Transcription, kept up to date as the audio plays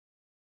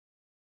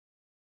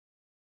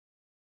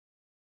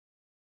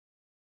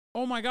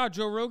Oh my God,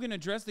 Joe Rogan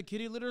addressed the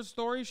kitty litter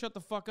story? Shut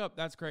the fuck up.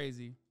 That's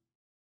crazy.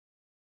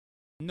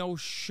 No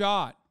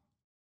shot.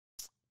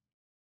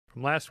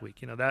 From last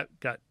week, you know,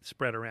 that got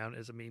spread around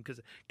as a meme because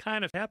it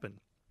kind of happened,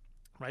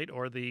 right?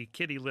 Or the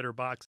kitty litter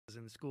boxes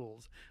in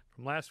schools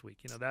from last week,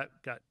 you know, that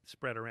got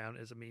spread around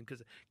as a meme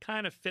because it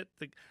kind of fit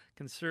the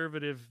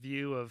conservative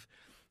view of,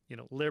 you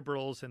know,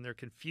 liberals and their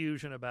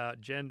confusion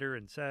about gender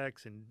and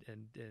sex and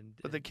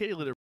But the kitty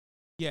litter.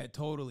 Yeah,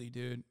 totally,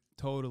 dude.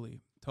 Totally.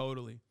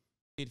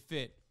 It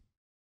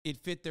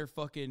fit their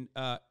fucking,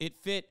 it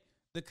fit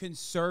the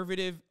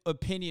conservative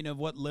opinion of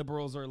what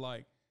liberals are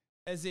like.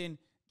 As in,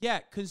 yeah,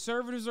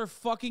 conservatives are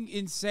fucking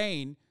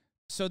insane,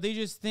 so they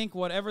just think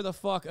whatever the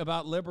fuck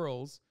about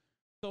liberals.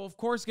 So, of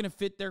course, going to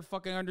fit their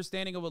fucking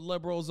understanding of what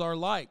liberals are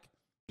like.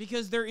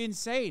 Because they're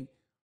insane.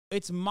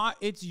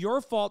 It's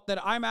your fault that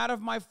I'm out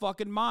of my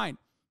fucking mind.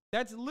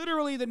 That's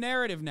literally the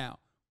narrative now.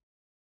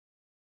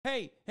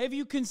 Hey, have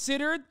you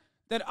considered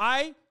that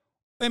I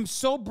am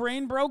so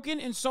brain broken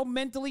and so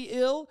mentally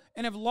ill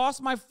and have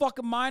lost my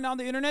fucking mind on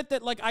the internet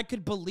that, like, I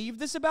could believe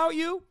this about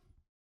you?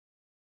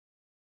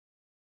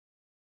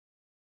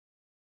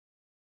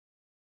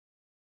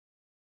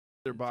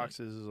 Their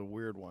boxes is a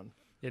weird one.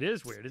 it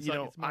is weird. It's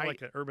it's more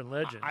like an urban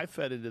legend. I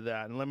fed into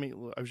that,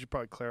 and I should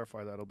probably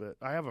clarify that a little bit.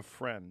 I have a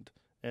friend,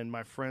 and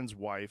my friend's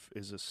wife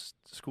is a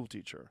school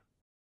teacher.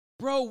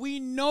 Bro, we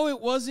know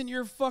it wasn't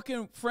your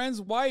fucking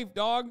friend's wife,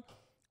 dog.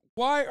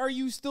 Why are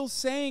you still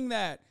saying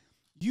that?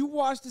 You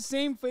watched the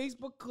same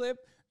Facebook clip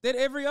that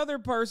every other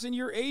person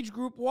your age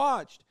group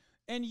watched,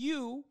 and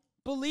you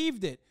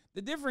believed it.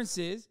 The difference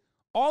is,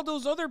 all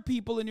those other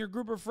people in your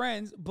group of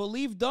friends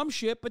believe dumb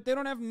shit, but they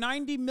don't have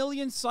 90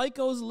 million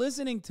psychos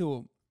listening to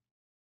them.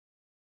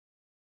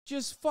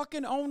 Just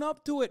fucking own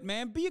up to it,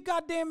 man. Be a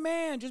goddamn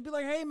man. Just be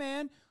like, hey,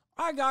 man,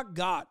 I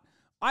got.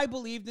 I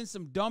believed in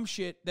some dumb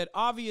shit that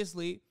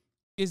obviously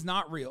is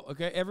not real,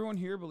 okay? Everyone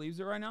here believes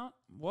it right now?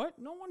 What?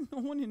 No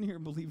one in here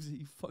believes it,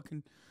 you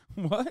fucking...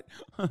 What?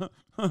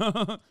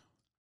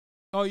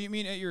 Oh, you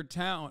mean at your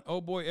town?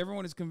 Oh, boy,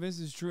 everyone is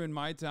convinced it's true in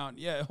my town.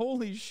 Yeah,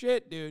 holy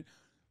shit, dude.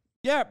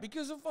 Yeah,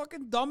 because of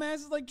fucking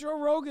dumbasses like Joe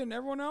Rogan and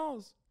everyone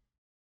else.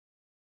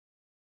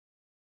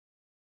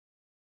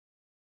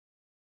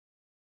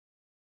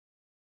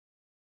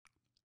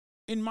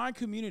 In my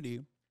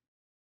community,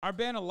 I've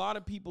been a lot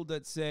of people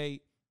that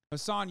say,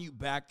 Hasan, you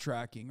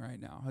backtracking right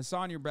now.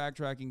 Hasan, you're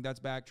backtracking. That's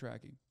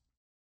backtracking.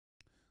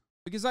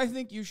 Because I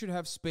think you should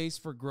have space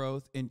for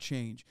growth and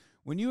change.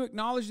 When you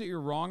acknowledge that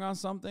you're wrong on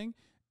something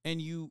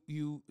and you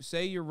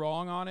say you're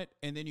wrong on it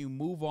and then you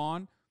move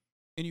on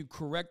and you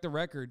correct the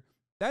record,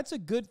 that's a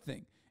good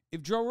thing.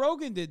 If Joe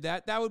Rogan did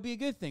that, that would be a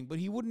good thing. But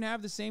he wouldn't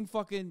have the same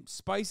fucking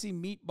spicy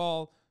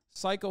meatball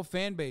psycho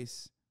fan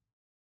base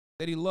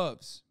that he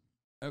loves.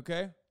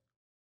 Okay?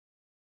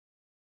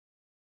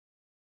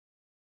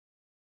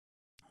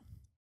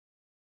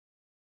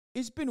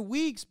 It's been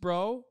weeks,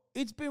 bro.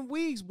 It's been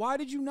weeks. Why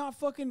did you not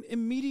fucking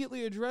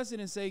immediately address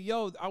it and say,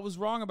 yo, I was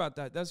wrong about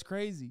that? That's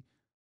crazy.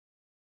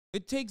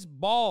 It takes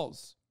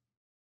balls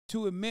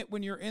to admit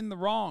when you're in the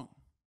wrong.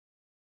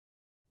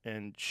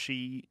 And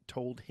she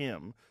told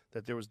him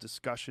that there was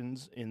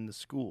discussions in the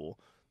school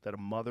that a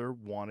mother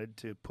wanted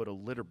to put a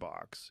litter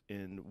box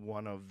in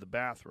one of the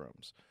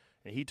bathrooms.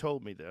 And he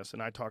told me this,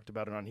 and I talked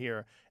about it on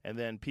here, and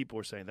then people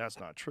were saying, that's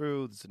not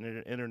true, it's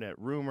an internet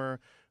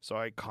rumor. So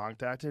I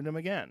contacted him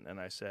again,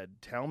 and I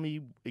said, tell me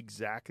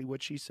exactly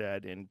what she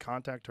said, and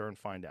contact her and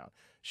find out.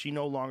 She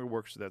no longer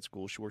works for that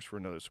school. She works for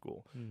another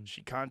school.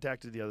 She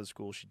contacted the other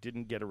school. She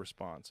didn't get a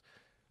response.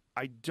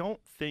 I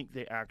don't think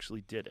they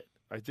actually did it.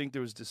 I think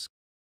there was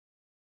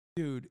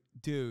Dude,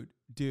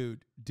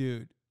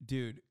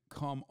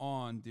 come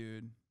on,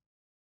 dude.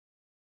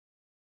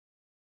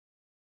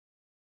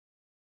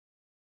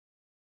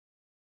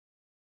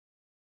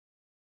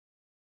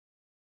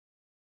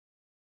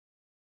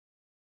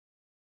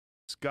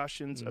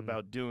 discussions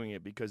about doing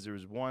it because there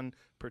was one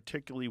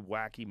particularly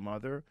wacky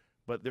mother,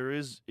 but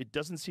it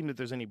doesn't seem that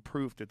there's any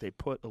proof that they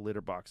put a litter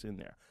box in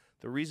there.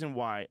 The reason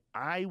why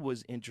I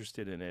was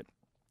interested in it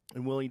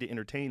and willing to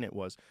entertain it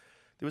was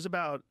there was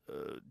about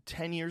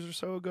 10 years or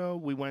so ago,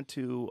 we went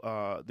to,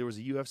 there was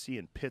a UFC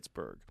in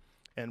Pittsburgh.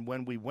 And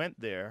when we went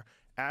there,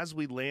 as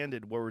we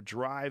landed, we were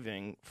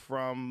driving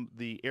from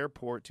the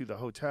airport to the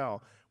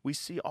hotel, we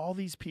see all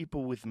these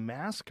people with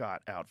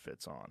mascot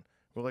outfits on.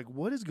 We're like,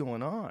 what is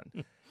going on?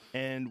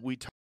 And we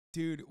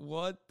Dude,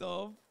 what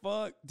the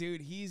fuck?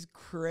 Dude, he's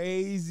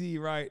crazy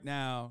right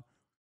now.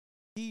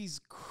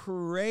 He's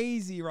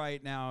crazy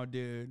right now,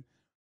 dude.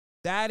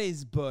 That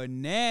is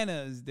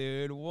bananas,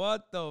 dude.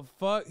 What the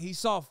fuck? He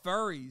saw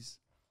furries.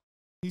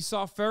 He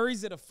saw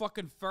furries at a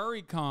fucking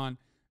furry con,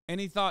 and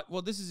he thought,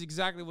 well, this is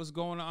exactly what's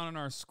going on in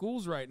our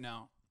schools right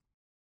now.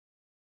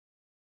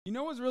 You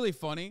know what's really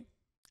funny?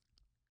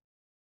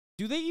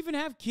 Do they even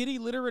have kitty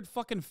litter at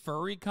fucking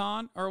furry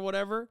con or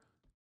whatever?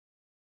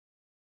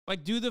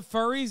 Like, do the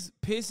furries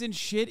piss and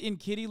shit in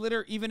kitty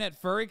litter even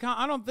at furry con?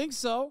 I don't think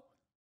so.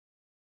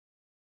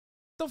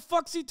 The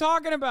fuck's he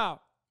talking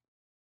about?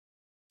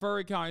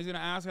 furry count. He's gonna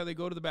ask how they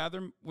go to the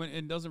bathroom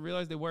and doesn't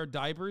realize they wear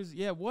diapers.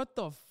 Yeah, what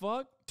the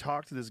fuck?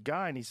 Talked to this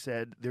guy and he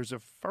said there's a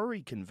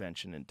furry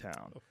convention in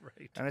town. Oh,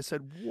 right. And I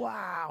said,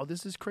 wow,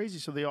 this is crazy.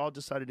 So they all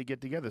decided to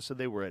get together. So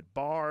they were at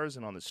bars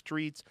and on the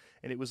streets,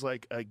 and it was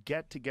like a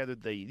get together.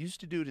 They used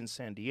to do it in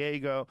San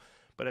Diego,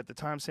 but at the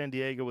time San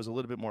Diego was a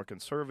little bit more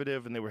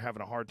conservative and they were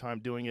having a hard time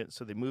doing it.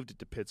 So they moved it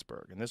to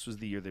Pittsburgh, and this was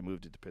the year they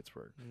moved it to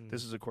Pittsburgh.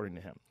 This is according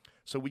to him.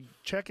 So we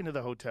check into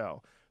the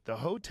hotel. The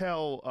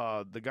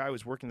hotel, the guy who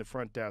was working the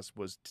front desk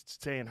was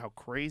saying how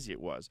crazy it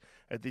was.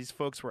 These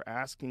folks were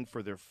asking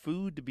for their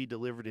food to be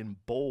delivered in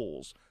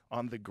bowls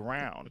on the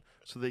ground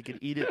so they could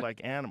eat it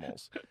like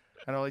animals.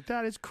 And I'm like,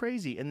 that is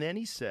crazy. And then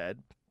he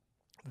said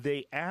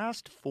they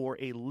asked for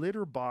a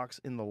litter box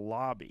in the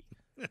lobby.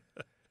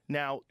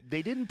 Now,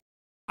 they didn't.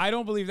 I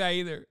don't believe that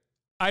either.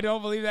 I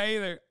don't believe that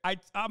either. I'm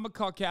going to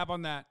call cap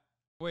on that.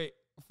 Wait,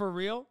 for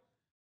real?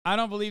 I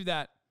don't believe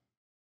that.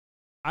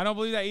 I don't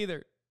believe that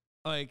either.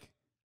 Like,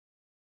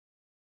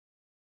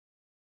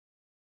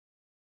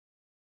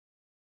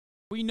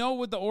 we know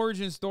what the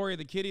origin story of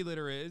the kitty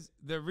litter is.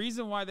 The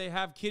reason why they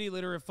have kitty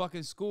litter at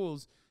fucking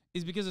schools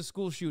is because of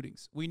school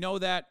shootings. We know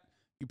that.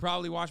 You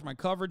probably watched my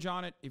coverage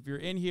on it. If you're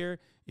in here,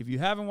 if you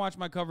haven't watched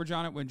my coverage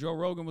on it, when Joe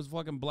Rogan was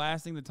fucking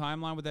blasting the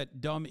timeline with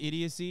that dumb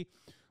idiocy,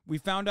 we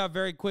found out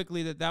very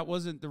quickly that that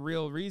wasn't the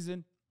real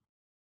reason.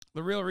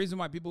 The real reason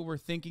why people were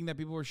thinking that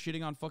people were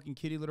shitting on fucking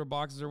kitty litter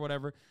boxes or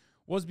whatever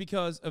was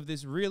because of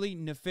this really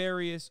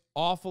nefarious,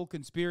 awful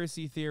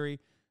conspiracy theory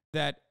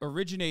that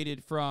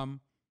originated from...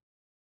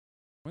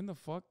 When the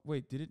fuck?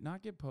 Wait, did it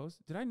not get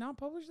posted? Did I not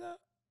publish that?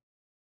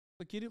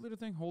 The kitty litter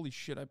thing? Holy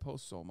shit, I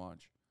post so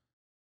much.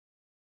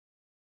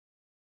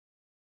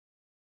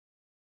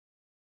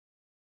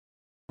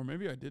 Or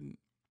maybe I didn't.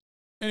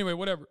 Anyway,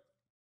 whatever.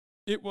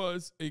 It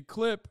was a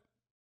clip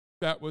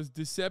that was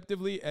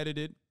deceptively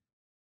edited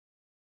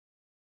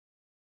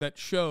that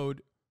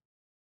showed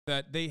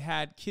that they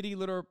had kitty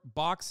litter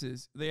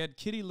boxes. They had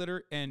kitty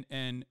litter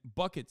and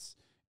buckets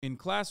in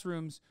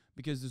classrooms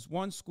because this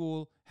one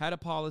school had a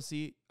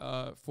policy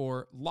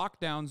for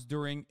lockdowns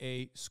during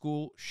a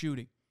school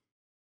shooting.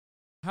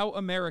 How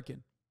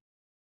American.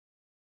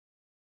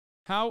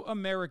 How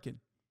American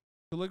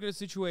to look at a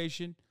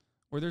situation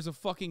where there's a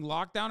fucking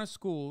lockdown of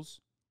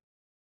schools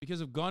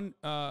because of gun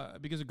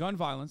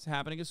violence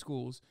happening at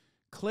schools,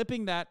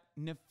 clipping that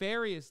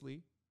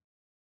nefariously.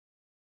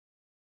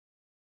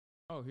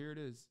 Oh, here it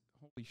is.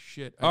 Holy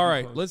shit. All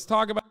right, let's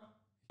talk about...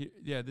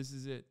 Yeah, this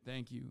is it.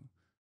 Thank you.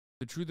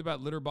 The truth about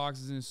litter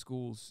boxes in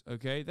schools,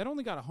 okay? That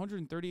only got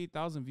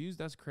 138,000 views.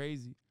 That's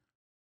crazy.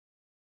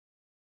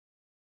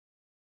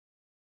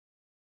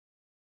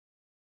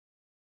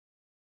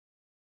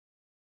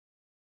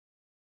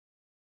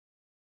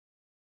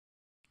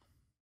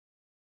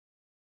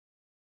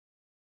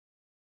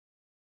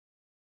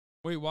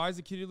 Wait, why is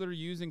the kitty litter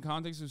used in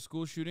context of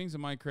school shootings?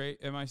 Am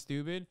I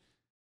stupid?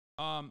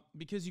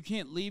 Because you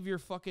can't leave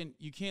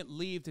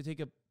to take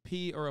a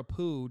pee or a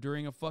poo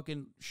during a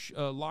fucking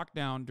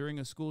lockdown during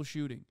a school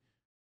shooting.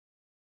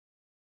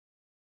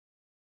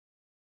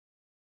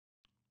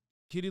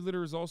 Kitty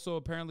litter is also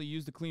apparently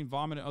used to clean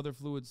vomit and other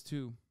fluids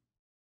too.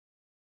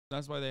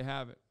 That's why they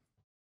have it.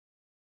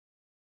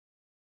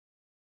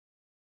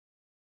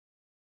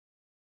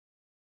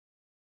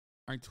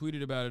 I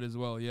tweeted about it as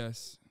well,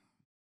 yes.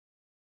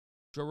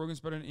 Joe Rogan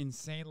spread an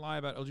insane lie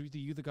about LGBT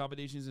youth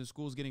accommodations in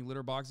schools getting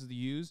litter boxes to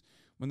use,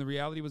 when the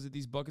reality was that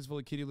these buckets full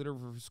of kitty litter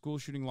were for school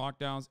shooting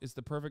lockdowns. It's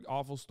the perfect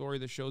awful story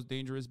that shows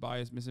dangerous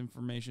bias,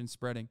 misinformation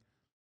spreading.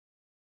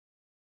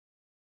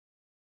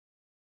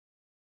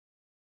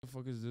 What the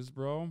fuck is this,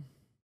 bro?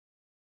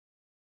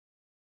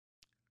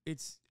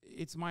 It's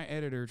my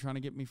editor trying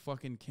to get me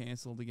fucking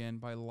canceled again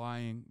by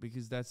lying,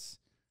 because that's,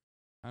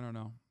 I don't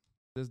know.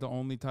 That's the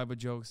only type of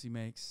jokes he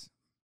makes.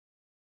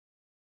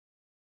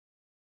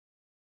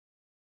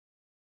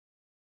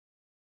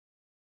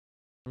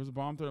 There was a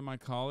bomb threat at my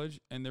college,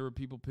 and there were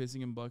people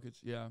pissing in buckets.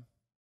 Yeah.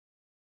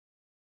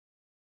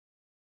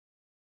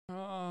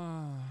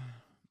 I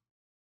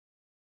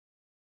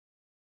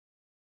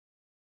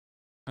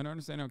don't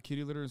understand how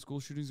kitty litter and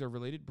school shootings are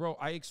related. Bro,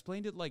 I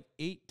explained it like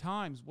 8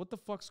 times. What the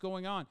fuck's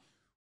going on?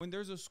 When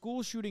there's a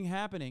school shooting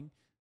happening,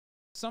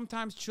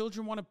 sometimes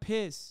children want to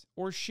piss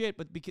or shit,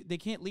 but they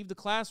can't leave the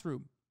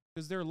classroom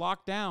because they're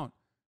locked down.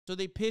 So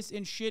they piss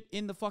and shit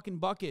in the fucking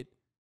bucket.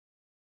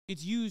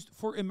 It's used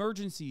for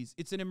emergencies.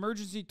 It's an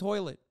emergency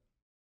toilet.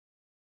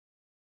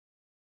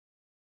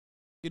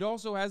 It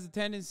also has a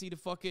tendency to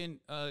fucking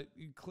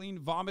clean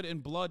vomit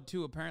and blood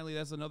too. Apparently,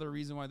 that's another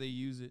reason why they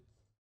use it.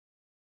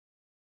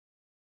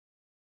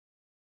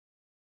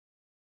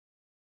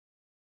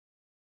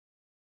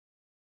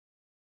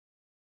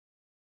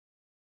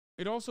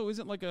 It also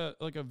isn't like a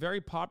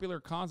very popular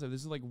concept.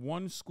 This is like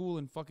one school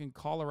in fucking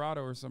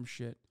Colorado or some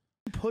shit.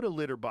 Put a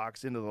litter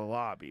box into the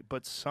lobby,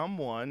 but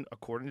someone,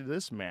 according to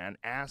this man,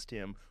 asked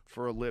him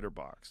for a litter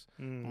box.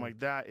 I'm like,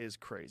 that is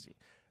crazy.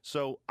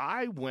 So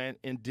I went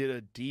and did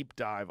a deep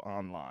dive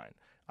online.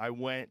 I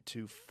went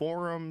to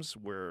forums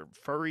where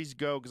furries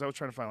go because I was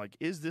trying to find, like,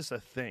 is this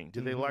a thing?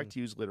 Do they like to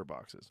use litter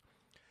boxes?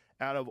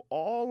 out of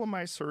all of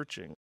my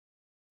searching,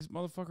 this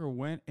motherfucker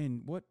went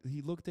and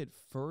he looked at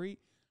furry.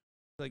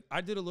 Like,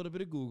 I did a little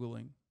bit of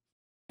Googling,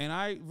 and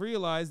I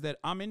realized that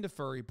I'm into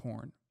furry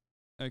porn,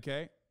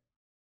 okay?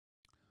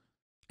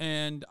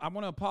 And I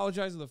want to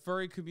apologize to the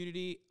furry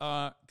community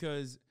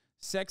because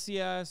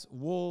sexy-ass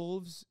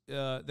wolves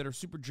that are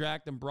super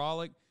jacked and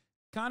brolic,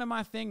 kind of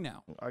my thing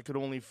now. I could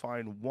only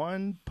find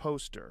one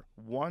poster,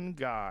 one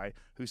guy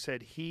who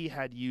said he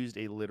had used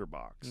a litter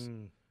box.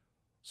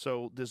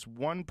 So this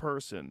one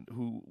person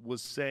who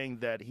was saying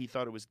that he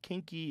thought it was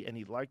kinky and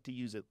he liked to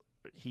use it,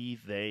 he,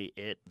 they,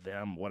 it,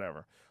 them,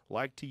 whatever,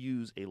 liked to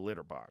use a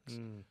litter box.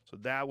 So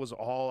that was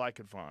all I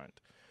could find.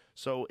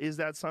 So is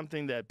that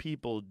something that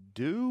people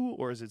do,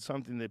 or is it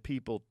something that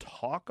people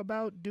talk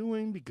about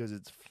doing because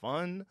it's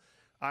fun?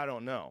 I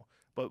don't know.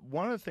 But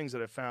one of the things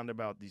that I found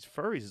about these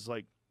furries is,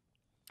 like,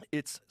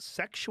 it's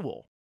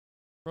sexual.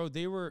 Bro,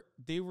 they were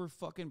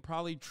fucking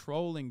probably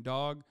trolling,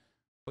 dog.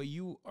 But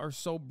you are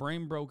so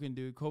brain broken,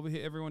 dude. COVID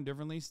hit everyone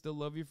differently. Still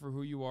love you for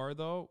who you are,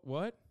 though.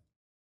 What?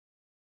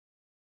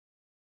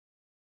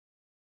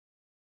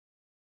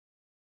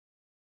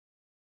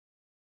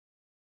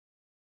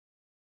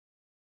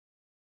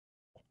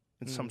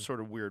 In some sort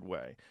of weird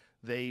way.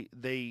 They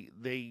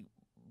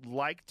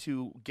like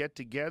to get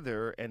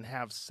together and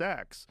have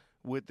sex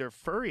with their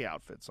furry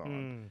outfits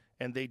on,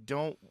 and they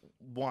don't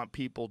want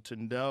people to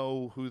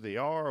know who they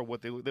are or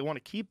what they want to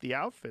keep the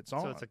outfits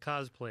on. So it's a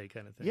cosplay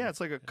kind of thing. Yeah, it's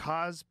like a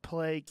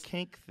cosplay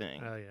kink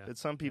thing that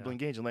some people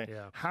engage in. Like,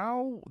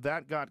 how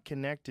that got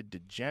connected to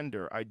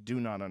gender, I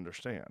do not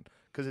understand,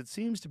 because it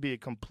seems to be a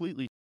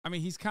completely. I mean,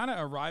 he's kind of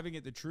arriving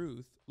at the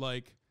truth.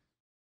 Like,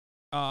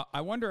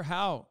 I wonder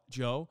how,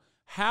 Joe.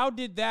 How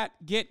did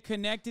that get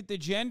connected to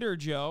gender,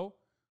 Joe?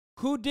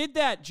 Who did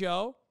that,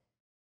 Joe?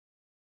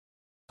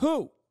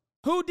 Who?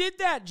 Who did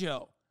that,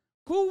 Joe?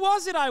 Who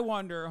was it, I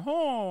wonder?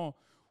 Oh,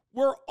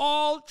 we're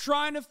all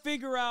trying to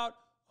figure out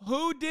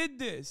who did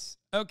this,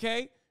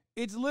 okay?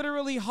 It's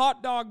literally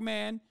Hot Dog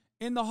Man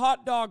in the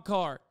hot dog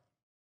cart.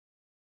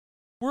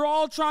 We're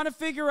all trying to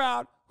figure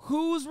out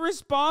who's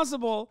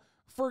responsible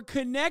for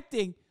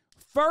connecting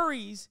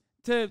furries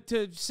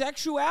to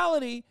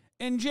sexuality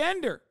and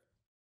gender.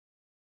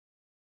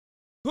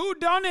 Who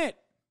done it?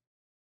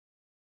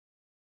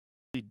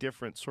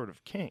 Different sort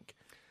of kink.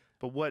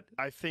 But what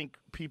I think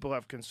people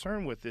have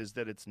concern with is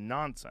that it's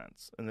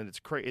nonsense, and that it's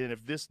crazy. And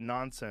if this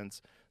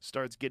nonsense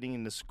starts getting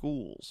into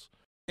schools.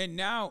 And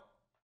now,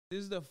 this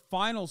is the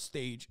final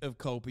stage of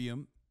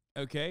copium,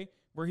 okay?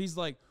 Where he's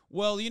like,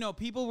 well, you know,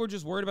 people were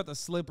just worried about the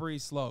slippery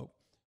slope.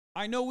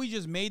 I know we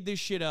just made this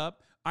shit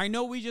up. I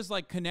know we just,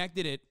 like,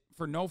 connected it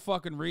for no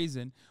fucking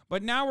reason.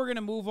 But now we're going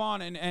to move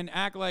on and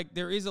act like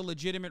there is a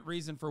legitimate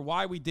reason for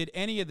why we did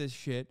any of this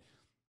shit.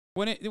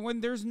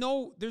 When there's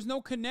no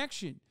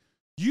connection.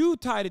 You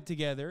tied it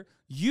together.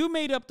 You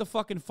made up the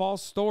fucking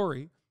false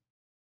story.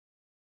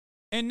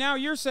 And now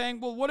you're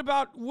saying, well,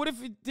 what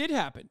if it did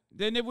happen?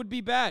 Then it would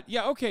be bad.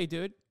 Yeah, okay,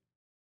 dude.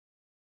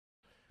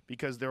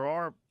 Because there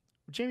are,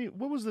 Jamie,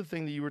 what was the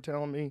thing that you were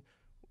telling me?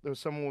 There was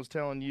someone was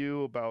telling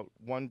you about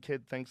one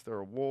kid thinks they're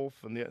a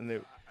wolf, and they.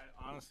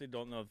 I honestly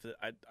don't know if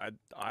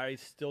I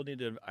still need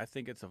to. I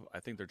think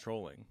they're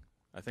trolling.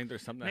 I think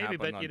there's something maybe, happened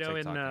but on you know,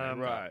 TikTok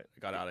in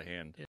it got out of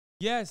hand.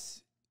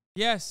 Yes.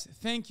 Yes.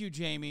 Thank you,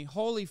 Jamie.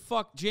 Holy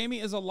fuck. Jamie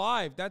is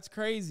alive. That's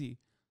crazy.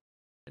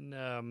 In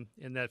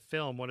that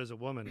film, What Is a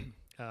Woman?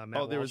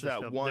 There was that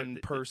film. one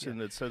person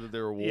that said that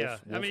they were a wolf. Yeah,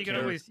 I mean,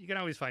 wolf you can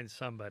always find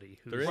somebody.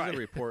 Who's There is a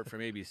report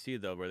from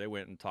ABC though, where they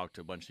went and talked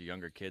to a bunch of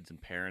younger kids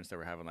and parents that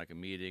were having like a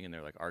meeting, and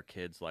they're like, "Our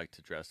kids like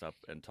to dress up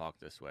and talk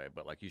this way,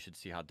 but like you should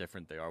see how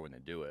different they are when they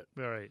do it."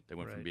 Right. They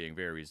went from being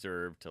very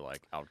reserved to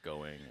like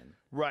outgoing and.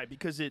 Right,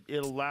 because it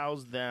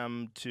allows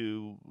them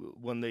to,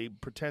 when they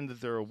pretend that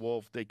they're a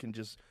wolf, they can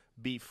just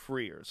be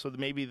freer. So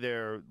maybe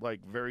they're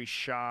like very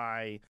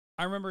shy.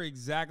 I remember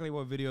exactly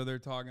what video they're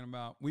talking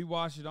about. We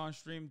watched it on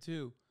stream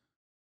too.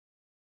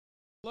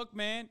 Look,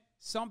 man,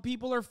 some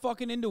people are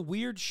fucking into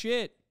weird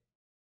shit.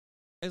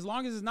 As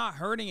long as it's not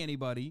hurting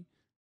anybody,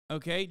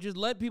 okay? Just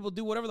let people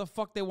do whatever the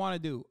fuck they want to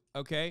do,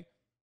 okay?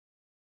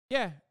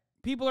 Yeah,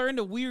 people are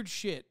into weird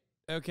shit,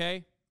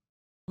 okay?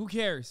 Who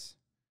cares?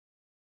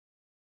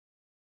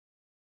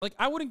 Like,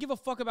 I wouldn't give a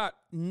fuck about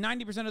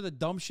 90% of the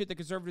dumb shit that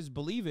conservatives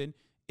believe in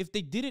if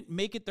they didn't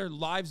make it their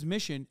lives'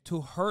 mission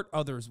to hurt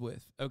others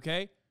with,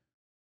 okay?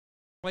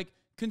 Like,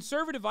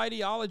 conservative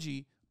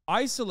ideology,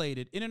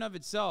 isolated in and of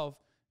itself,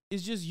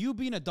 is just you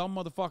being a dumb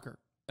motherfucker,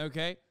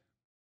 okay?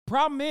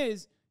 Problem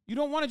is, you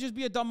don't want to just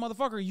be a dumb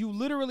motherfucker. You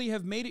literally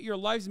have made it your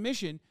life's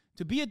mission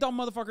to be a dumb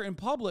motherfucker in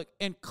public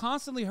and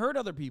constantly hurt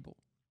other people,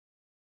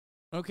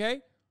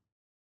 okay?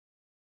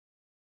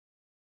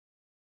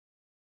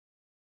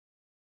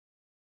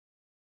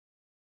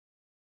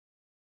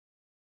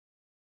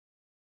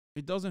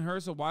 It doesn't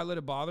hurt, so why let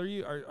it bother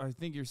you? I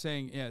think you're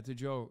saying, yeah, to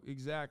Joe,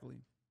 exactly.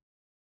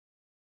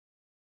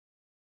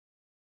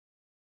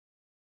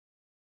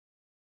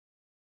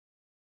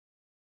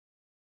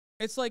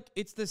 It's like,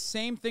 it's the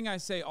same thing I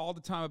say all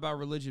the time about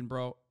religion,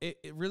 bro.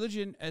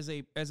 Religion as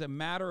a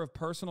matter of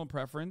personal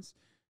preference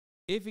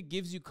if it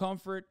gives you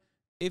comfort,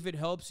 if it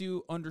helps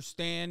you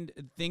understand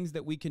things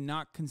that we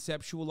cannot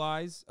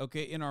conceptualize,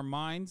 okay, in our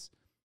minds,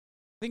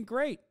 then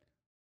great.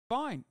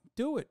 Fine.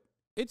 Do it.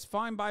 It's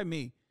fine by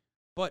me.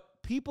 But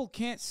people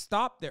can't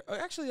stop there.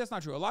 Actually, that's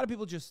not true. A lot of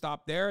people just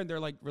stop there and they're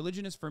like,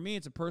 religion is for me.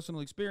 It's a personal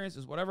experience.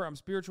 It's whatever. I'm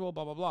spiritual,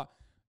 blah, blah, blah.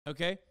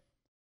 Okay?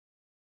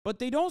 But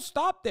they don't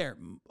stop there.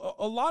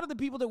 A lot of the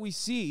people that we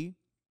see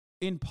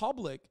in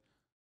public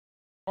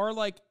are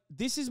like,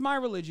 this is my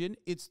religion.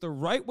 It's the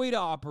right way to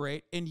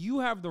operate, and you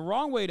have the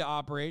wrong way to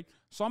operate,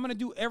 so I'm going to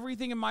do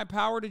everything in my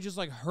power to just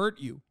like hurt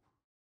you.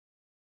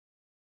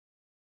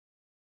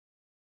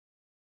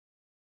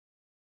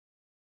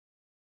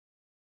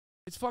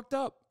 It's fucked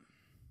up.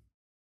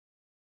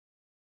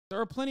 There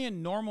are plenty of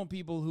normal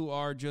people who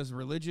are just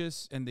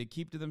religious and they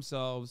keep to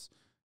themselves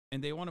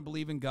and they want to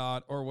believe in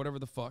God or whatever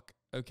the fuck,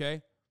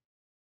 okay?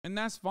 And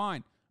that's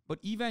fine. But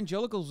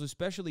evangelicals,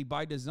 especially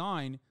by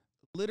design,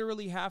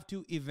 literally have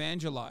to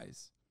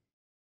evangelize,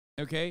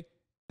 okay?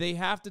 They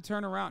have to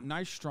turn around.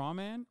 Nice straw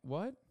man?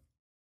 What?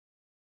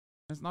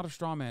 That's not a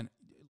straw man.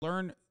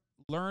 Learn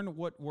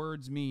what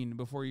words mean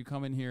before you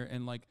come in here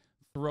and like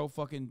throw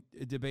fucking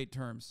debate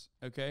terms,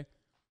 okay?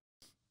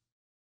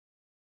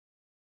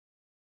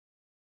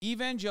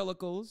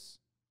 Evangelicals,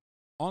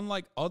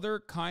 unlike other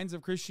kinds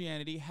of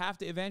Christianity, have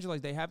to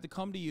evangelize. They have to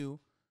come to you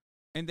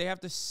and they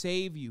have to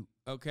save you,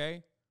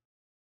 okay?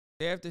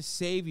 They have to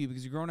save you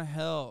because you're going to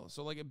hell.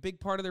 So like a big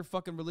part of their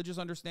fucking religious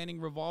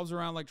understanding revolves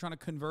around like trying to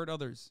convert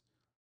others.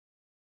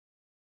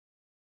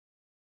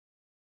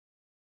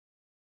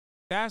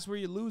 That's where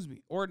you lose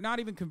me. Or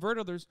not even convert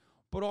others,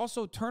 but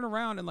also turn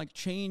around and like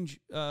change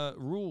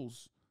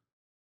rules.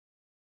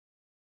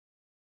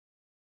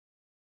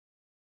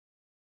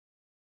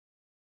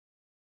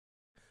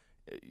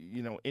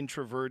 You know,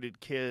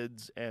 introverted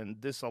kids,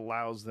 and this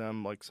allows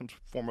them like some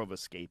form of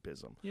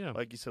escapism. Yeah.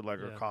 Like you said, like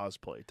a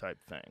cosplay type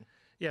thing.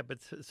 Yeah, but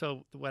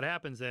so what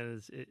happens then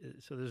is,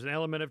 so there's an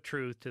element of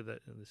truth to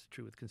and this is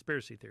true with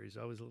conspiracy theories,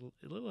 always a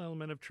little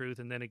element of truth,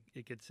 and then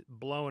it gets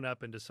blown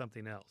up into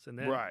something else. And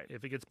then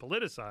if it gets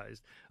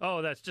politicized,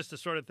 oh, that's just the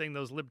sort of thing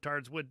those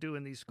libtards would do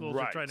in these schools.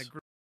 They're trying to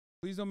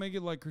Please don't make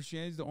it like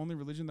Christianity is the only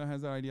religion that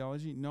has that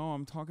ideology. No,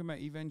 I'm talking about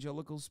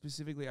evangelicals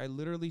specifically. I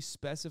literally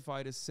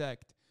specified a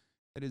sect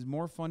that is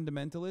more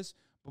fundamentalist,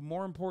 but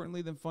more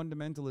importantly than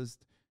fundamentalist,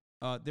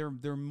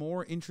 they're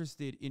more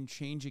interested in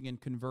changing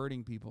and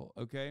converting people,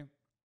 okay?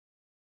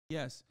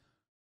 Yes.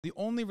 The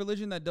only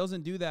religion that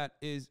doesn't do that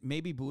is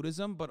maybe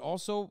Buddhism, but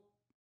also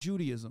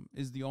Judaism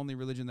is the only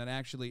religion that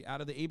actually,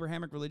 out of the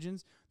Abrahamic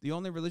religions, the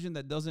only religion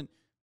that doesn't,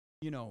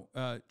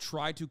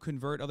 try to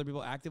convert other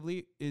people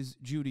actively is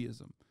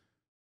Judaism.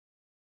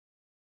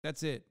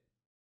 That's it.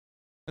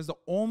 That's the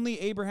only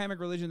Abrahamic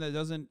religion that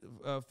doesn't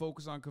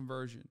focus on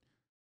conversion.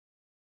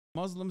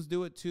 Muslims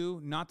do it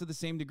too, not to the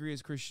same degree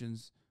as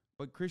Christians,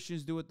 but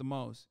Christians do it the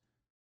most.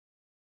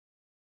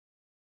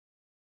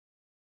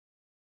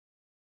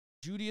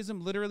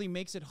 Judaism literally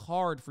makes it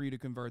hard for you to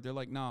convert. They're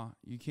like, nah,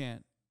 you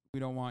can't. We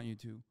don't want you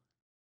to.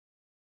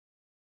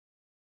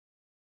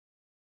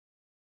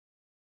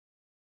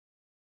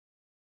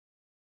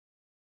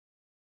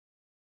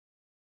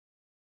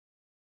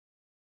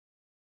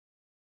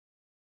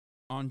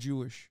 On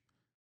Jewish.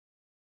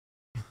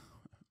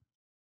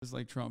 Just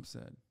like Trump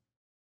said.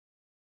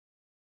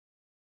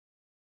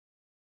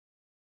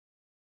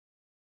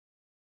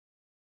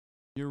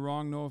 You're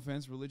wrong, no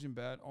offense, religion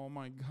bad. Oh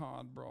my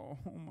God, bro.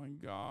 Oh my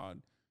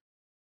God.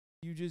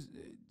 You just,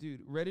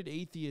 dude, Reddit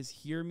atheists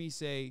hear me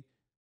say,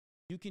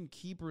 you can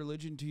keep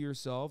religion to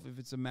yourself if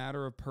it's a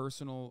matter of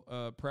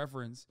personal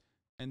preference,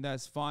 and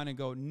that's fine, and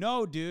go,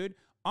 no, dude,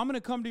 I'm going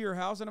to come to your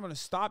house and I'm going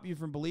to stop you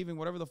from believing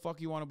whatever the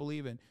fuck you want to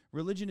believe in.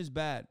 Religion is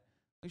bad.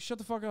 Like, shut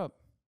the fuck up.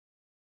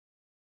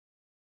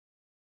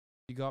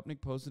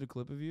 Gopnik posted a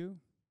clip of you.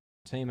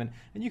 Entertainment,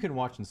 and you can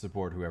watch and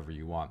support whoever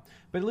you want,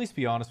 but at least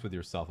be honest with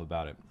yourself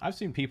about it. I've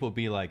seen people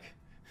be like,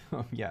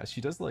 oh, yeah, she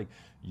does like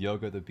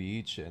yoga at the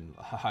beach, and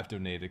I've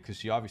donated because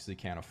she obviously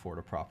can't afford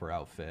a proper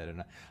outfit,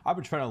 and I've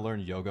been trying to learn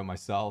yoga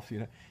myself,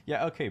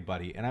 Yeah, okay,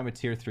 buddy, and I'm a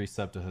tier 3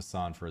 sub to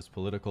Hasan for his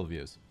political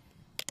views.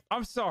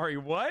 I'm sorry,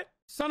 what?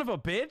 Son of a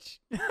bitch?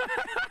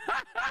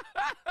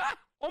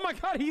 Oh my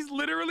God, he's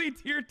literally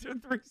tier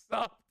 3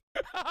 sub.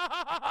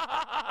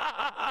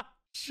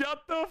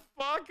 Shut the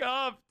fuck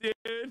up,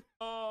 dude.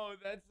 Oh,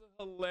 that's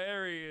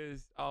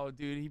hilarious. Oh,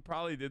 dude, he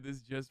probably did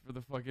this just for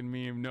the fucking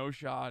meme. No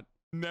shot.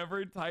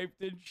 Never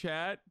typed in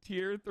chat.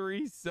 Tier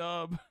 3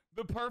 sub.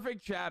 The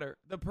perfect chatter.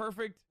 The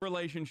perfect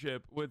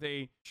relationship with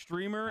a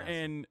streamer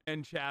and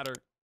chatter.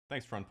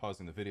 Thanks for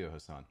unpausing the video,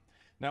 Hasan.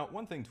 Now,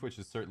 one thing Twitch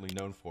is certainly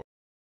known for.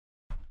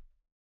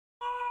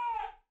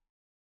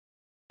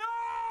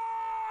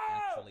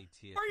 Actually,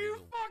 are you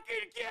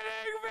fucking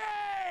kidding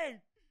me?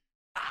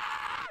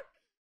 Ah!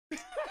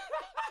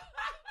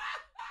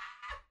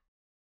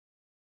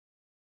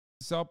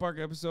 South Park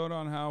episode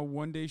on how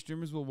one day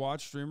streamers will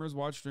watch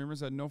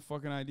streamers had no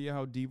fucking idea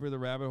how deeper the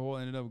rabbit hole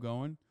ended up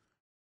going.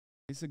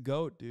 It's a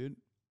goat, dude.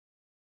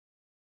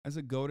 That's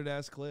a goated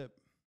ass clip.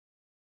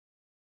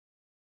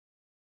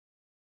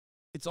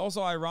 it's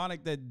also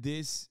ironic that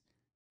this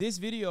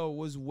video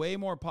was way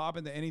more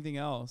popping than anything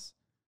else.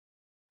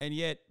 And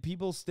yet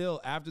people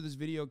still, after this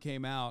video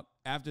came out,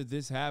 after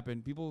this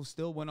happened, people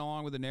still went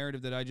along with the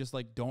narrative that I just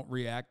like don't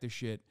react to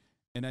shit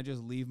and I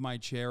just leave my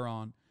chair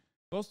on.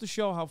 Supposed to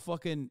show how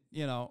fucking,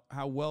 you know,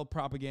 how well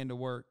propaganda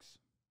works.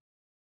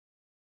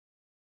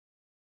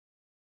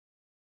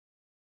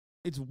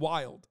 It's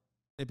wild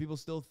that people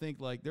still think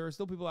like there are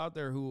still people out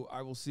there who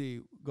I will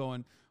see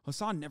going,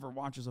 Hasan never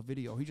watches a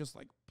video. He just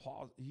like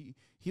pause.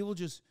 He will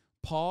just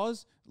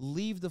pause,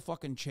 leave the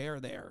fucking chair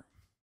there.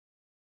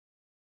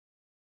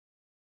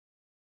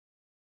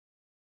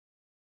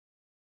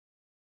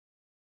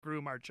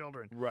 Groom our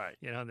children, Right.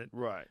 You know, that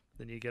Right.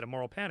 then you get a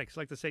moral panic. It's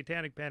like the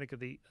satanic panic of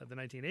the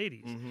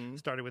 1980s. Mhm.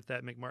 Started with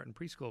that McMartin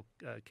preschool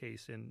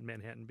case in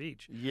Manhattan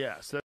Beach.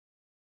 Yes.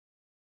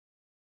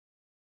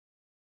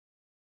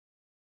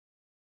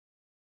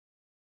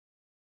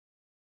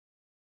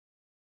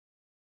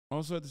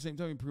 Also, at the same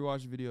time, you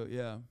pre-watch the video.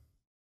 Yeah.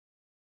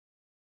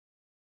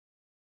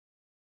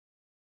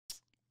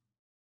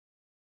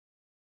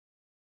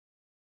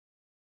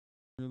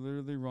 You're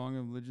literally wrong.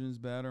 If religion is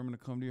bad, or I'm going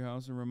to come to your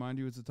house and remind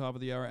you it's the top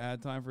of the hour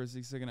ad time for a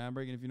 6-second ad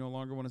break. And if you no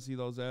longer want to see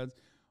those ads,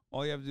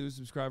 all you have to do is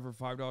subscribe for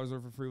 $5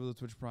 or for free with a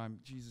Twitch Prime.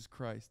 Jesus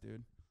Christ,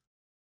 dude.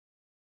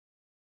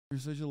 You're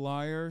such a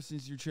liar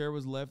since your chair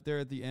was left there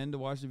at the end to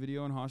watch the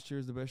video, and Haas Chair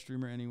is the best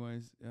streamer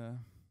anyways. Yeah.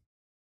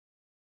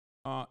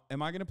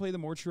 Am I going to play the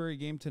mortuary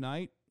game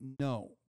tonight? No,